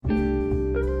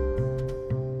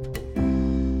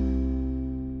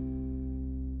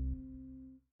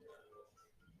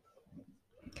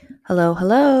Hello,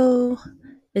 hello.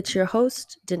 It's your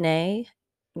host, Danae,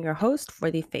 your host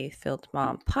for the Faith Filled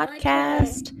Mom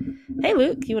podcast. Hey,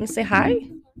 Luke, you want to say hi?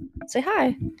 Say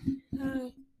hi.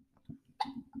 Hi.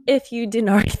 If you didn't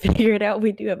already figure it out,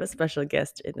 we do have a special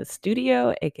guest in the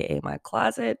studio, aka my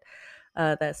closet.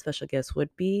 That special guest would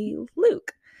be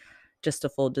Luke. Just a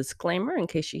full disclaimer in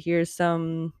case you hear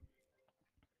some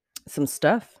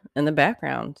stuff in the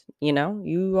background.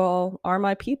 You all are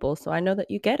my people, so I know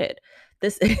that you get it.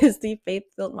 This is the Faith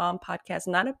Filled Mom podcast,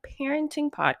 not a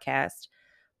parenting podcast,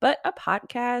 but a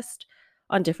podcast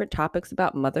on different topics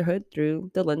about motherhood through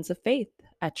the lens of faith.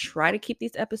 I try to keep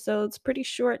these episodes pretty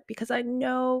short because I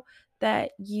know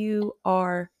that you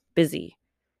are busy.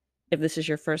 If this is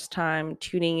your first time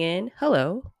tuning in,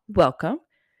 hello, welcome.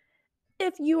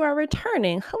 If you are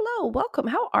returning, hello, welcome.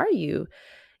 How are you?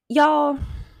 Y'all,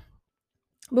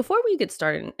 before we get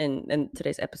started in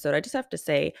today's episode, I just have to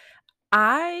say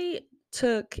I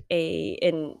took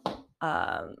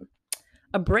um,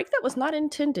 a break that was not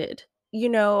intended.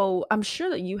 I'm sure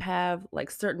that you have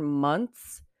like certain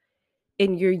months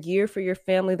in your year for your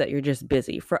family that you're just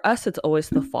busy. For us, it's always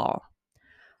the fall.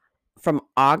 From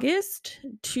August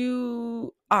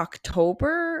to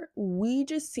October, we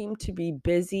just seem to be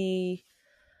busy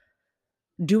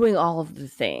doing all of the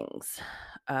things.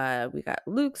 We got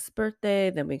Luke's birthday,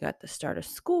 then we got the start of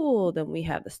school, then we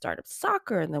have the start of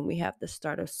soccer, and then we have the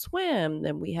start of swim,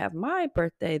 then we have my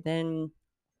birthday, then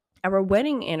our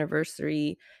wedding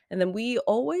anniversary, and then we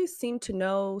always seem to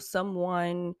know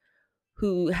someone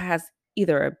who has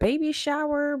either a baby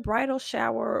shower, bridal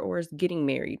shower, or is getting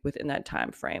married within that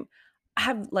time frame. I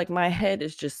have like my head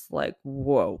is just like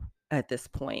whoa at this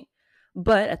point.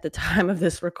 But at the time of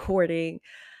this recording,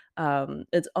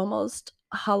 it's almost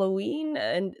Halloween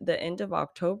and the end of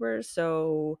October,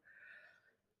 so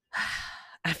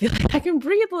I feel like I can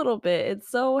breathe a little bit.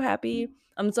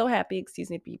 I'm so happy, excuse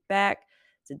me, to be back.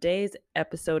 Today's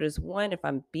episode is one, if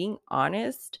I'm being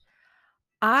honest,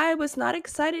 I was not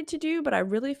excited to do, but I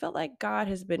really felt like God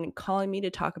has been calling me to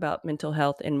talk about mental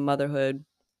health and motherhood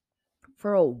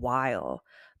for a while.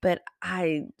 But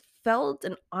I felt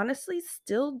and honestly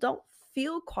still don't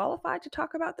feel qualified to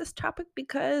talk about this topic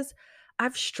because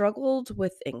I've struggled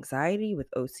with anxiety, with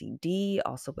OCD,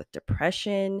 also with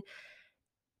depression.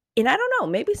 And I don't know,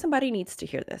 maybe somebody needs to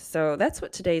hear this. So that's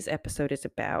what today's episode is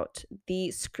about. The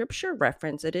scripture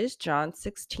reference, it is John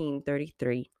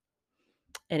 16:33.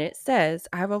 And it says,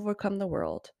 I have overcome the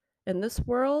world. In this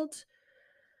world,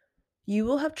 you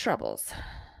will have troubles,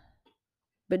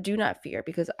 but do not fear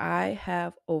because I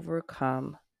have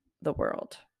overcome the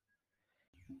world.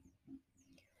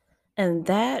 And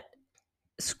that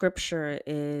scripture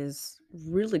is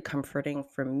really comforting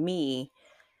for me.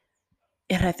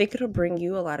 And I think it'll bring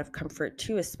you a lot of comfort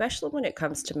too, especially when it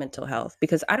comes to mental health.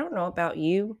 Because I don't know about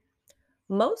you,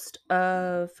 most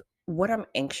of what I'm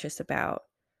anxious about,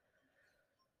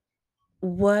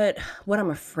 what I'm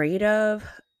afraid of,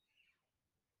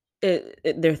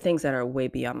 they're things that are way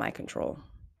beyond my control.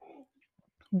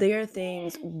 There are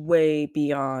things way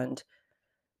beyond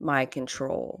my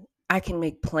control. I can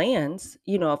make plans,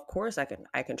 of course I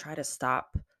can try to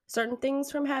stop certain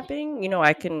things from happening.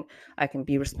 I can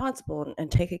be responsible and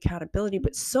take accountability,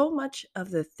 but so much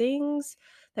of the things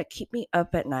that keep me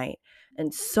up at night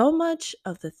and so much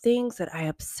of the things that I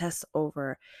obsess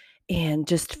over and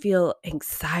just feel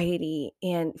anxiety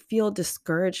and feel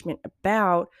discouragement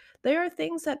about, there are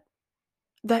things that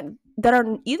that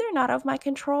are either not of my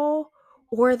control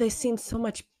or they seem so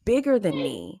much bigger than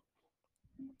me.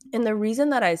 And the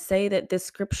reason that I say that this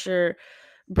scripture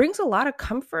brings a lot of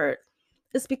comfort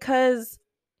is because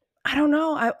I don't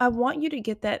know, I want you to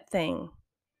get that thing,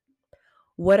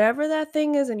 whatever that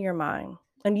thing is in your mind,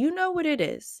 and you know what it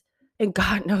is, and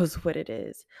God knows what it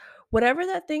is. Whatever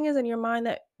that thing is in your mind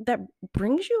that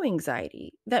brings you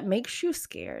anxiety, that makes you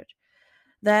scared,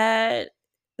 that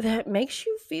that makes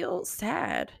you feel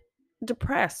sad,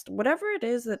 depressed, whatever it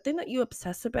is, that thing that you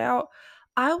obsess about,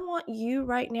 I want you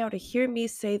right now to hear me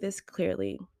say this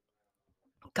clearly.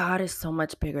 God is so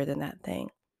much bigger than that thing.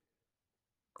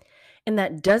 And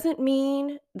that doesn't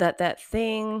mean that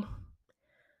thing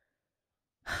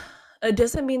it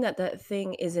doesn't mean that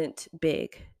thing isn't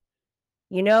big,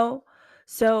 you know?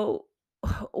 So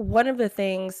one of the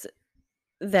things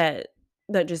that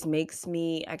that just makes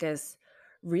me, I guess,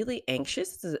 really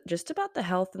anxious is just about the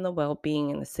health and the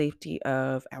well-being and the safety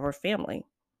of our family.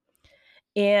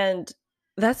 And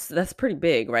that's pretty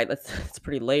big, right? That's it's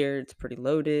pretty layered, it's pretty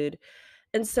loaded.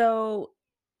 And so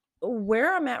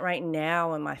where I'm at right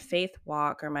now in my faith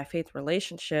walk or my faith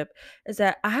relationship is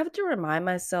that I have to remind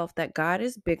myself that God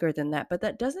is bigger than that, but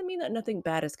that doesn't mean that nothing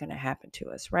bad is going to happen to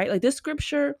us, right? Like this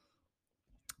scripture,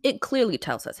 it clearly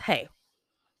tells us, hey,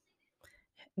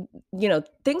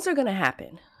 things are going to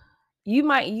happen. You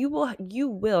will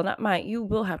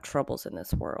have troubles in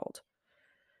this world.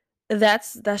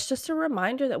 That's just a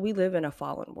reminder that we live in a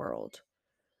fallen world.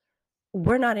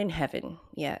 We're not in heaven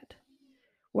yet.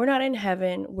 We're not in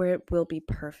heaven where it will be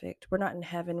perfect. We're not in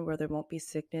heaven where there won't be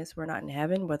sickness. We're not in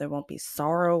heaven where there won't be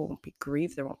sorrow, won't be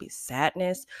grief, there won't be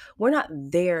sadness. We're not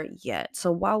there yet. So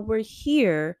while we're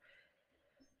here,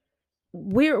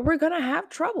 we're going to have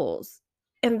troubles.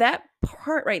 And that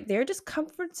part right there just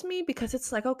comforts me because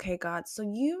it's like, okay, God, so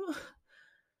you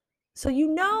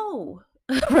know,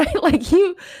 right? Like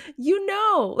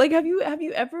like have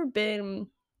you ever been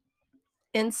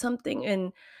in something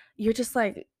and you're just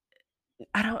like,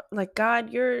 I don't like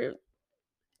God, do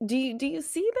you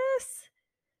see this?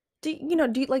 Do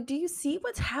you see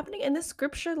what's happening? And this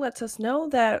scripture lets us know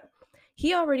that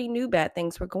he already knew bad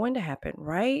things were going to happen,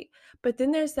 right? But then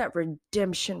there's that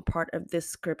redemption part of this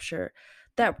scripture,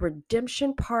 that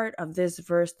redemption part of this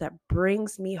verse that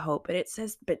brings me hope. And it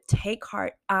says, but take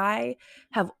heart, I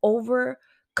have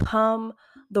overcome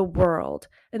the world.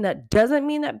 And that doesn't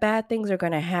mean that bad things are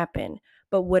going to happen.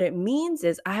 But what it means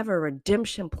is I have a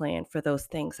redemption plan for those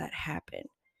things that happen.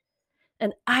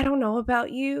 And I don't know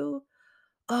about you.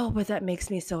 Oh, but that makes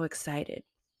me so excited.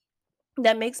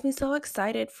 That makes me so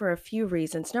excited for a few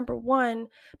reasons. Number one,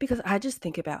 because I just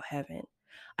think about heaven.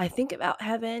 I think about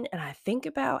heaven and I think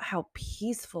about how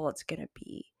peaceful it's going to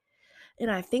be.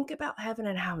 And I think about heaven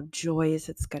and how joyous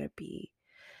it's going to be.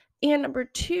 And number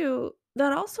two,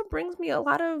 that also brings me a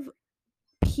lot of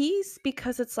peace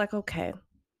because it's like, okay,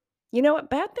 you know what?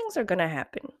 Bad things are going to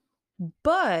happen.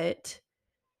 But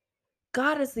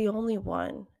God is the only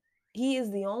one. He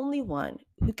is the only one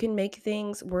who can make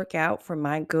things work out for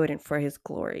my good and for his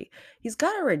glory. He's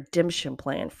got a redemption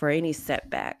plan for any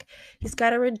setback. He's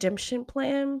got a redemption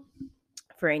plan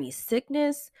for any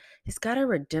sickness. He's got a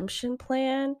redemption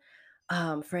plan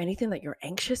for anything that you're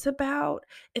anxious about.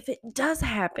 If it does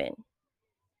happen,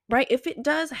 right? If it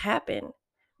does happen,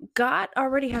 God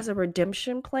already has a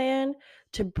redemption plan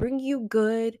to bring you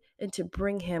good and to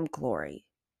bring him glory.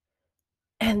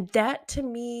 And that to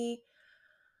me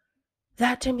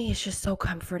is just so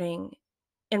comforting.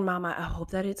 And mama, I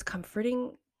hope that it's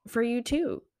comforting for you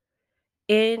too.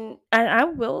 And I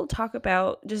will talk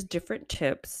about just different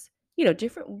tips,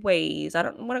 different ways. I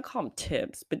don't want to call them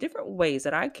tips, but different ways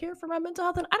that I care for my mental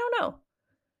health. And I don't know.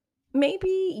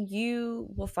 Maybe you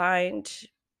will find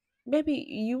maybe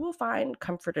you will find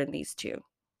comfort in these too.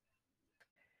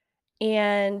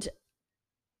 And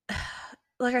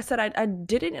like I said, I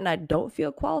didn't and I don't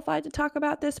feel qualified to talk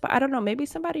about this, but I don't know, maybe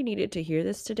somebody needed to hear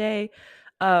this today.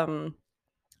 Um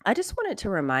I just wanted to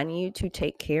remind you to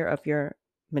take care of your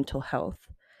mental health.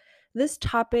 This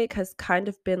topic has kind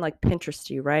of been like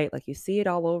Pinteresty, right? Like you see it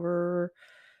all over.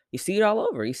 You see it all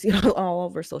over. You see it all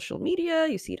over social media.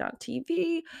 You see it on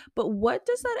TV. But what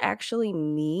does that actually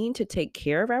mean to take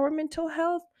care of our mental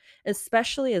health,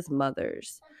 especially as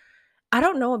mothers? I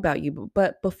don't know about you,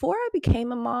 but before I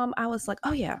became a mom, I was like,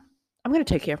 oh yeah, I'm going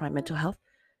to take care of my mental health.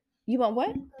 You want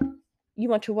what? You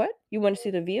want to what? You want to see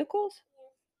the vehicles?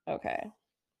 Okay.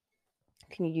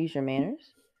 Can you use your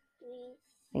manners?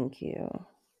 Thank you.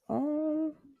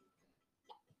 Um,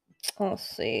 let's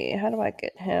see. How do I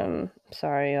get him?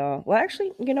 Sorry, y'all. Well,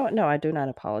 actually, you know what? No, I do not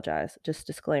apologize. Just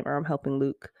disclaimer: I'm helping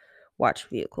Luke watch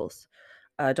vehicles.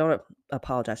 Don't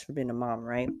apologize for being a mom,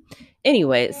 right?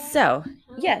 Anyways, so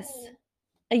yes,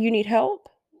 you need help.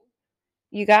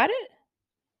 You got it.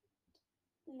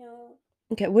 No.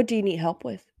 Okay. What do you need help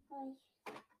with?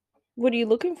 What are you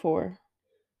looking for?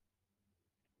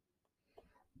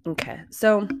 Okay.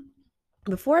 So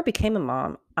before I became a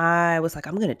mom, I was like,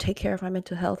 I'm going to take care of my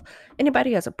mental health. Anybody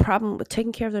who has a problem with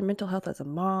taking care of their mental health as a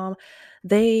mom,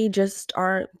 they just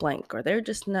aren't blank or they're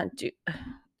just not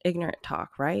ignorant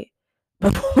talk, right?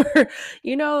 Before,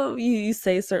 you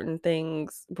say certain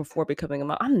things before becoming a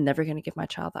mom. I'm never going to give my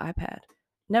child the iPad.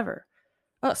 Never.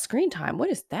 Oh, screen time. What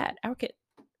is that? Okay.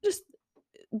 Just,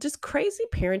 just crazy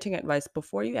parenting advice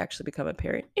before you actually become a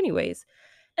parent. Anyways.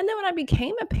 And then when I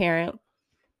became a parent,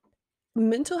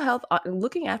 mental health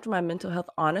looking after my mental health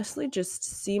honestly just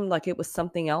seemed like it was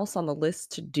something else on the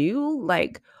list to do.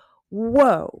 Like,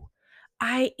 whoa,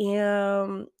 I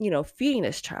am, feeding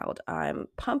this child, I'm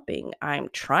pumping, I'm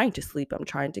trying to sleep, I'm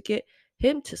trying to get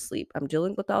him to sleep, I'm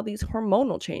dealing with all these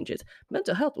hormonal changes.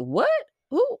 Mental health, what?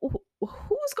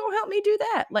 Who's gonna help me do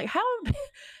that? Like, how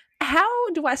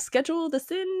do I schedule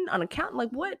this in on account? Like,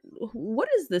 what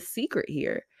is the secret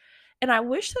here? And I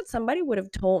wish that somebody would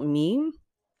have told me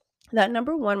That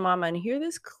number one, mama, and hear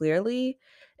this clearly,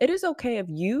 it is okay if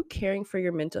you caring for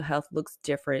your mental health looks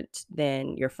different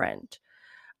than your friend.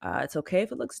 It's okay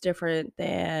if it looks different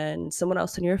than someone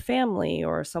else in your family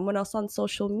or someone else on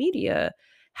social media.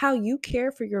 How you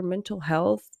care for your mental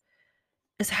health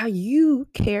is how you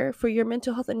care for your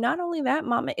mental health. And not only that,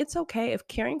 mama, it's okay if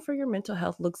caring for your mental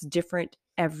health looks different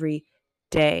every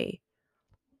day.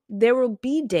 There will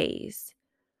be days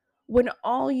when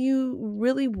all you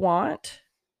really want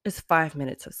is 5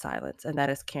 minutes of silence, and that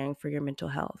is caring for your mental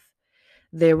health.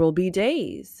 There will be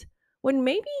days when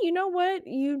maybe, you know what,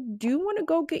 you do want to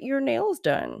go get your nails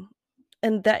done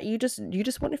and that you just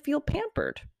want to feel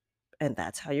pampered, and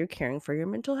that's how you're caring for your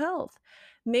mental health.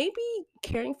 Maybe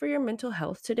caring for your mental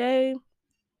health today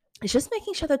is just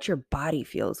making sure that your body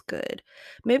feels good.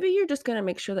 Maybe you're just going to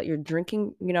make sure that you're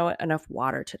drinking, enough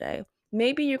water today.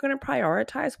 Maybe you're going to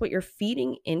prioritize what you're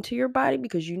feeding into your body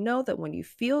because you know that when you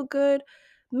feel good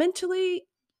mentally,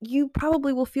 you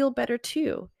probably will feel better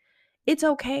too. It's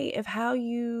okay if how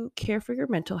you care for your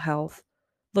mental health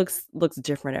looks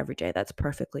different every day. That's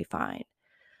perfectly fine.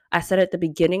 I said at the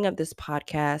beginning of this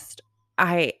podcast,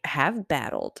 I have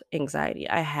battled anxiety.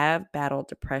 I have battled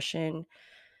depression,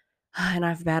 and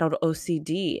I've battled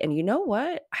OCD. And you know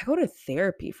what? I go to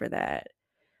therapy for that.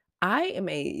 I am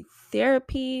a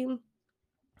therapy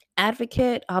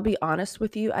advocate. I'll be honest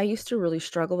with you. I used to really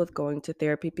struggle with going to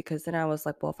therapy because then I was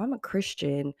like, well, if I'm a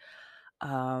Christian,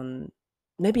 um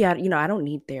maybe I don't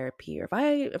need therapy. Or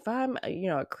if I'm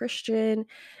a Christian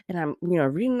and I'm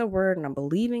reading the word and I'm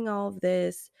believing all of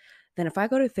this, then if I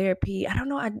go to therapy, I don't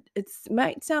know, it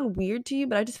might sound weird to you,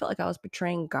 but I just felt like I was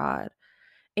betraying God.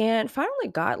 And finally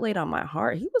God laid on my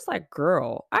heart. He was like,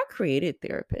 girl, I created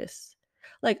therapists.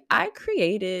 Like I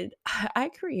created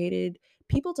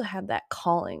people to have that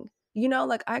calling.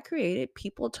 Like I created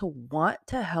people to want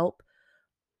to help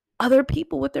other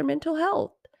people with their mental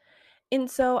health. And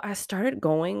so I started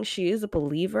going. She is a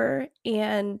believer,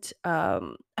 and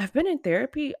I've been in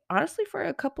therapy honestly for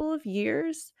a couple of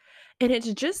years, and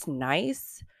it's just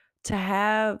nice to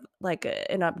have like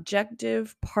an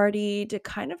objective party to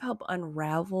kind of help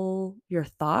unravel your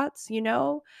thoughts,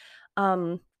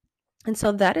 Um, and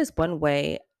so that is one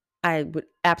way I would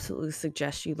absolutely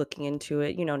suggest you looking into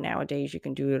it. Nowadays you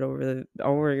can do it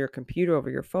over your computer, over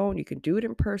your phone. You can do it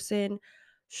in person.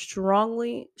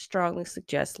 Strongly, strongly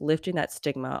suggest lifting that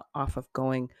stigma off of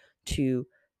going to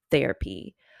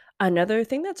therapy. Another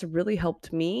thing that's really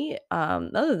helped me,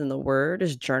 other than the word,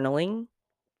 is journaling.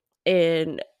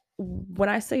 And when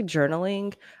I say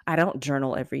journaling, I don't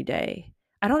journal every day.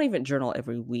 I don't even journal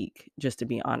every week, just to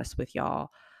be honest with y'all.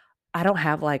 I don't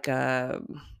have like a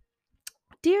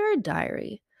dear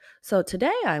diary. So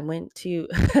today I went to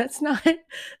that's not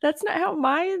how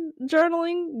my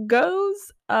journaling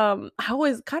goes. I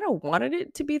always kind of wanted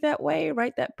it to be that way,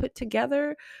 right? That put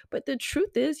together. But the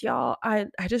truth is, y'all, I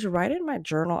just write in my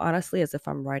journal honestly as if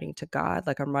I'm writing to God,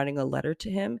 like I'm writing a letter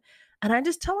to him, and I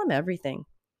just tell him everything.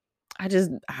 I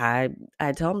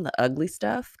tell him the ugly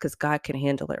stuff because God can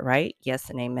handle it, right? Yes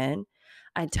and amen.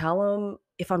 I tell him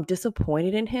if I'm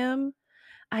disappointed in him.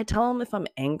 I tell him if I'm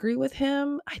angry with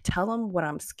him. I tell him what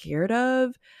I'm scared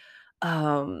of.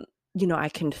 Um, I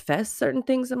confess certain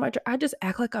things in I just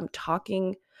act like I'm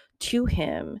talking to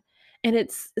him. And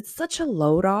it's such a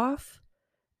load off.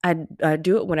 I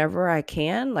do it whenever I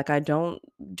can. Like I don't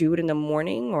do it in the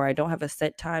morning or I don't have a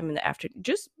set time in the afternoon.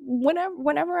 Just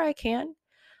whenever I can.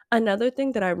 Another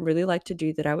thing that I really like to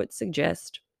do that I would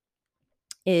suggest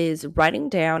is writing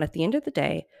down at the end of the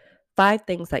day 5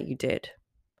 things that you did.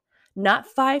 Not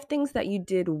 5 things that you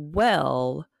did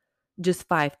well, just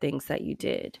 5 things that you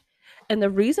did. And the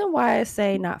reason why I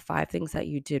say not 5 things that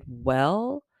you did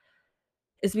well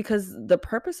is because the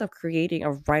purpose of creating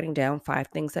or writing down 5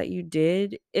 things that you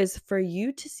did is for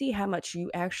you to see how much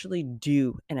you actually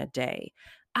do in a day.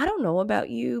 I don't know about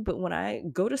you, but when I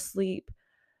go to sleep,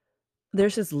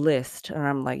 there's this list and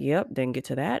I'm like, "Yep, didn't get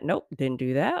to that. Nope, didn't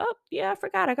do that. Oh, yeah, I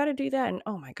forgot I gotta do that." And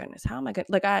oh my goodness, how am I gonna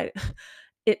like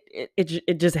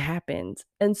it just happens.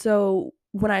 And so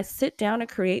when I sit down and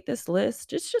create this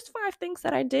list, it's just 5 things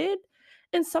that I did.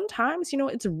 And sometimes,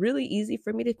 it's really easy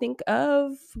for me to think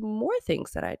of more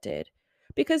things that I did.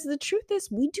 Because the truth is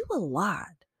we do a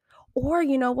lot. Or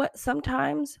you know what?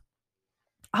 Sometimes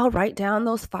I'll write down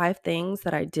those 5 things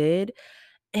that I did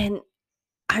and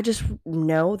I just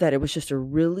know that it was just a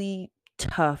really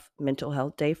tough mental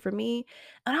health day for me,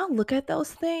 and I'll look at those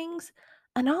things,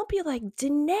 and I'll be like,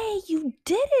 "Danae, you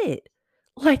did it!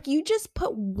 Like, you just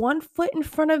put one foot in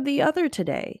front of the other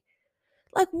today.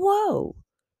 Like, whoa!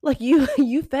 Like, you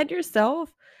you fed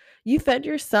yourself, you fed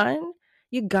your son,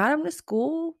 you got him to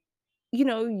school,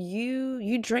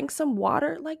 you drank some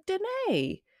water like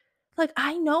Danae. Like,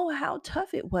 I know how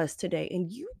tough it was today,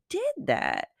 and you did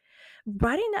that.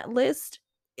 Writing that list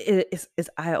is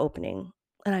eye-opening,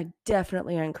 and I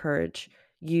definitely encourage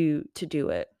you to do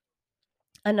it.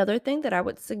 Another thing that I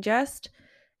would suggest,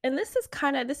 and this is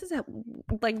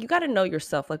like, you gotta know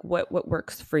yourself, like, what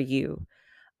works for you.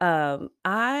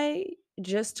 I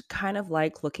just kind of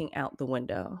like looking out the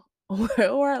window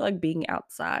or I like being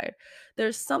outside.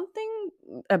 There's something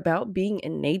about being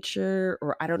in nature,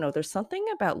 or I don't know, there's something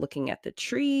about looking at the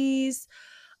trees,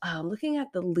 looking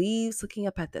at the leaves, looking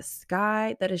up at the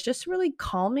sky that is just really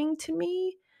calming to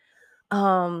me.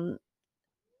 Um,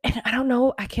 and I don't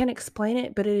know, I can't explain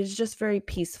it, but it is just very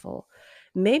peaceful.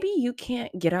 Maybe you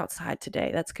can't get outside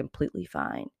today. That's completely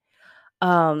fine.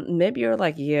 Maybe you're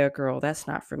like, "Yeah, girl, that's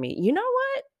not for me." You know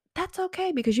what? That's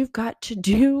okay because you've got to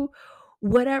do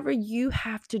whatever you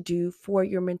have to do for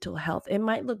your mental health. It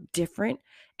might look different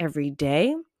every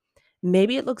day.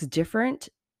 Maybe it looks different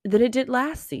than it did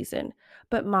last season.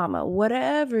 But mama,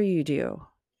 whatever you do,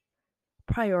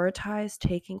 prioritize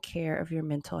taking care of your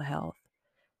mental health.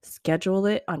 Schedule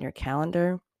it on your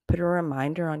calendar, put a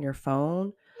reminder on your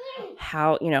phone.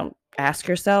 Ask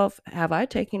yourself, have I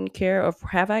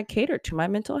catered to my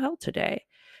mental health today?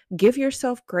 Give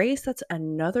yourself grace. That's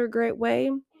another great way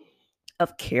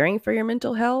of caring for your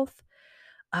mental health.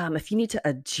 If you need to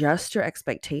adjust your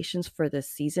expectations for this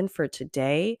season for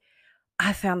today,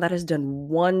 I found that has done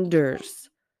wonders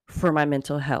for my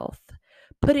mental health.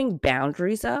 Putting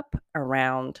boundaries up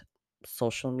around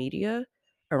social media,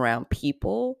 around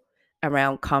people,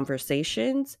 around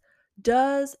conversations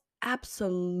does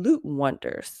absolute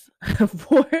wonders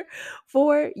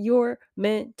for your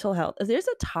mental health. If there's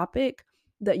a topic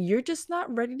that you're just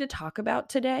not ready to talk about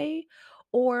today,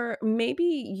 or maybe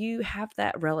you have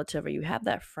that relative or you have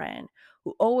that friend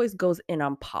who always goes in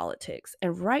on politics,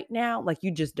 and right now, like,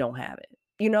 you just don't have it.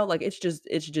 Like, it's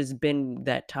just been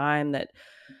that time, that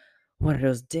one of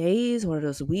those days, one of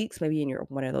those weeks, maybe in your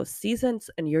one of those seasons,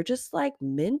 and you're just like,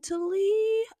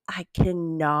 mentally, I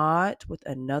cannot with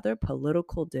another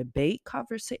political debate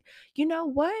conversation. You know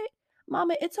what?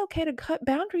 Mama, it's okay to cut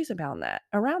boundaries around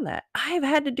that. I've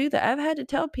had to do that. I've had to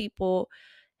tell people,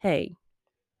 hey,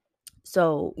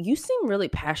 so you seem really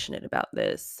passionate about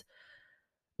this.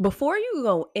 Before you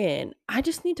go in, I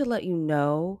just need to let you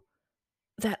know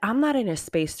that I'm not in a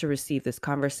space to receive this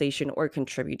conversation or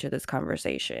contribute to this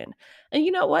conversation. And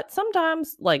you know what?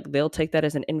 Sometimes, like, they'll take that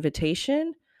as an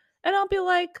invitation, and I'll be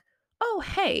like, oh,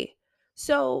 hey,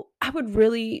 so I would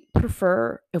really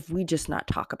prefer if we just not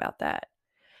talk about that.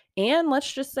 And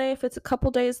let's just say if it's a couple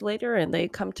days later and they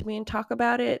come to me and talk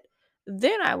about it,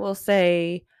 then I will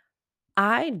say,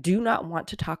 I do not want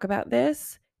to talk about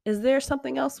this. Is there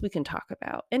something else we can talk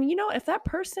about? And if that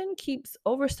person keeps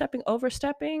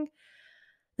overstepping,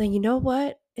 then you know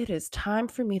what? It is time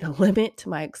for me to limit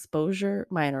my exposure,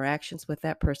 my interactions with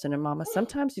that person. And mama,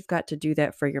 sometimes you've got to do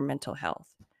that for your mental health.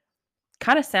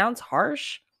 Kind of sounds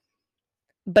harsh,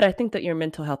 but I think that your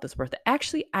mental health is worth it.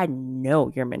 Actually, I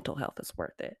know your mental health is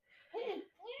worth it.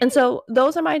 And so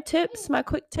those are my tips, my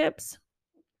quick tips.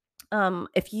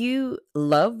 If you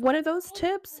love one of those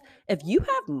tips, if you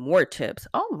have more tips,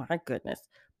 oh my goodness,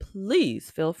 please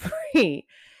feel free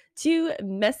to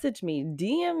message me,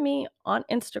 DM me on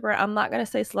Instagram. I'm not going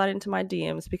to say slide into my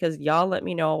DMs because y'all let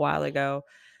me know a while ago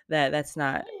that that's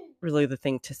not really the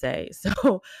thing to say.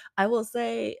 So I will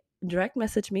say direct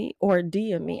message me or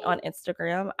DM me on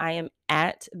Instagram. I am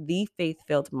at the Faith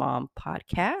Filled Mom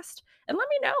Podcast, and let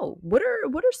me know what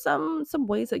are some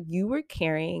ways that you were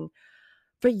carrying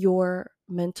for your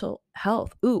mental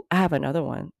health. Ooh, I have another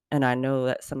one. And I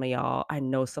know some of y'all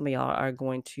are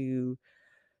going to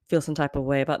feel some type of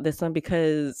way about this one,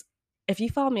 because if you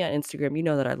follow me on Instagram, you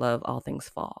know that I love all things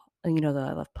fall, and you know that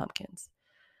I love pumpkins.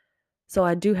 So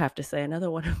I do have to say, another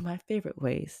one of my favorite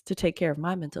ways to take care of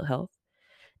my mental health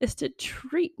is to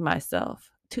treat myself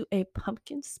to a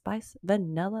pumpkin spice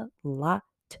vanilla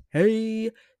latte.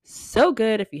 So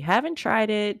good. If you haven't tried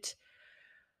it,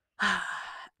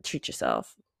 treat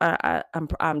yourself.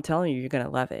 I'm telling you, you're gonna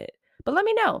love it. But let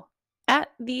me know at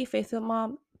the Faithful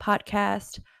Mom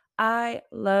Podcast. I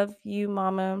love you,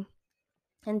 Mama.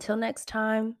 Until next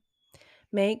time,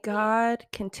 may God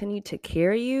continue to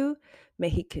carry you. May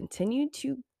He continue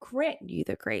to grant you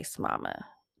the grace, Mama,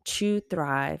 to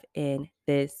thrive in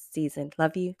this season.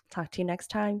 Love you. Talk to you next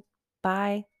time.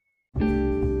 Bye.